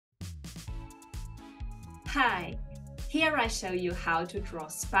Hi, here I show you how to draw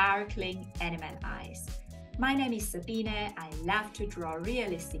sparkling animal eyes. My name is Sabine. I love to draw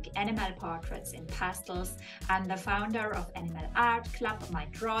realistic animal portraits in pastels. I'm the founder of Animal Art Club, my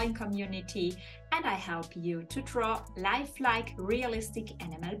drawing community, and I help you to draw lifelike, realistic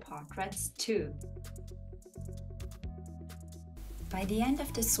animal portraits too. By the end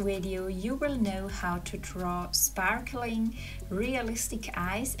of this video, you will know how to draw sparkling, realistic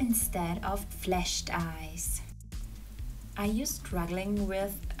eyes instead of fleshed eyes. Are you struggling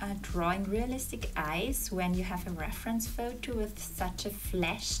with drawing realistic eyes when you have a reference photo with such a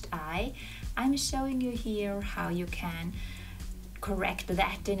fleshed eye? I'm showing you here how you can correct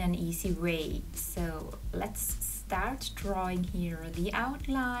that in an easy way. So let's start drawing here the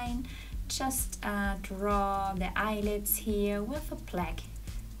outline. Just draw the eyelids here with a black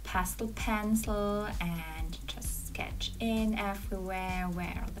pastel pencil and just sketch in everywhere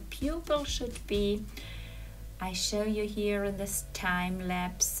where the pupil should be. I show you here in this time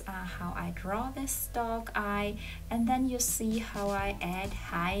lapse how I draw this dog eye, and then you see how I add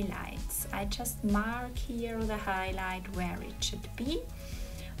highlights. I just mark here the highlight where it should be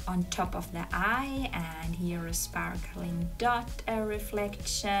on top of the eye, and here a sparkling dot, a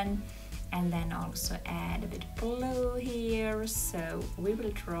reflection, and then also add a bit blue here. So we will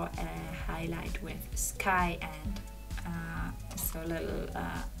draw a highlight with sky and so little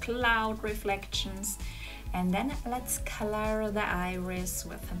cloud reflections. And then let's color the iris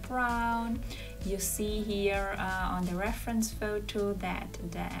with a brown. You see here on the reference photo that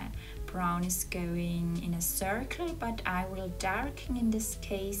the brown is going in a circle, but I will darken in this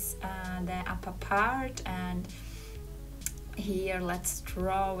case the upper part. And here let's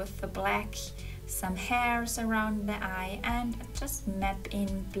draw with the black some hairs around the eye and just map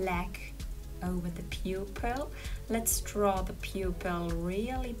in black over the pupil. Let's draw the pupil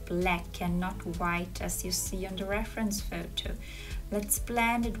really black and not white as you see on the reference photo. Let's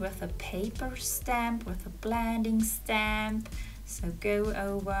blend it with a paper stamp, with a blending stamp. So go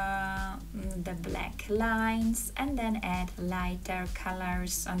over the black lines and then add lighter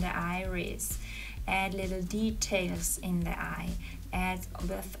colors on the iris. Add little details in the eye. Add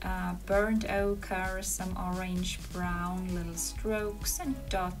with burnt ochre, some orange brown little strokes and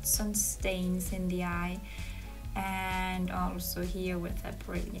dots and stains in the eye, and also here with a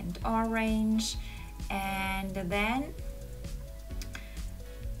brilliant orange. And then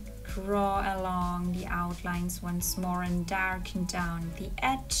draw along the outlines once more and darken down the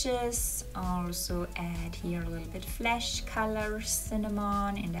edges. Also add here a little bit flesh color,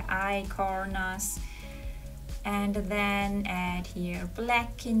 cinnamon in the eye corners. And then add here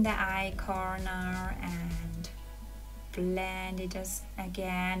black in the eye corner and blend it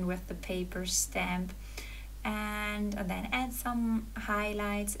again with the paper stamp. And then add some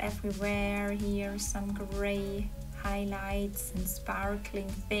highlights everywhere here, some gray highlights and sparkling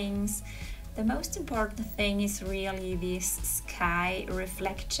things. The most important thing is really these sky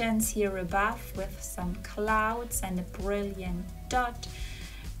reflections here above with some clouds and a brilliant dot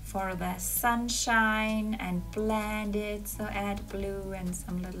for the sunshine, and blend it, so add blue and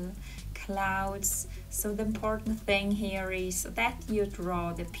some little clouds. So the important thing here is that you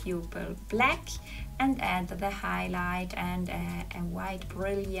draw the pupil black and add the highlight and a white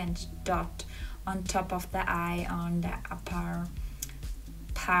brilliant dot on top of the eye on the upper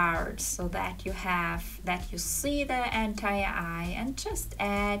part, so that you see the entire eye, and just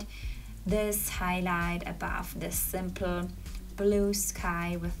add this highlight above the simple blue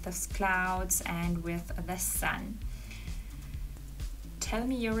sky with the clouds and with the sun. Tell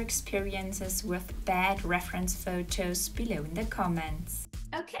me your experiences with bad reference photos below in the comments.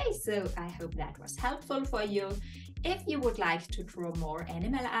 Okay, so I hope that was helpful for you. If you would like to draw more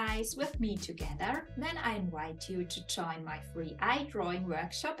animal eyes with me together, then I invite you to join my free eye drawing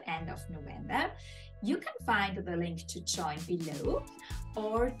workshop end of November. You can find the link to join below,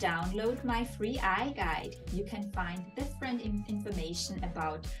 or download my free eye guide. You can find different information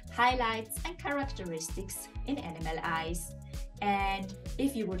about highlights and characteristics in animal eyes. And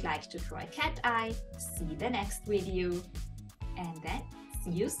if you would like to draw a cat eye, see the next video. And then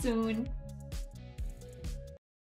see you soon.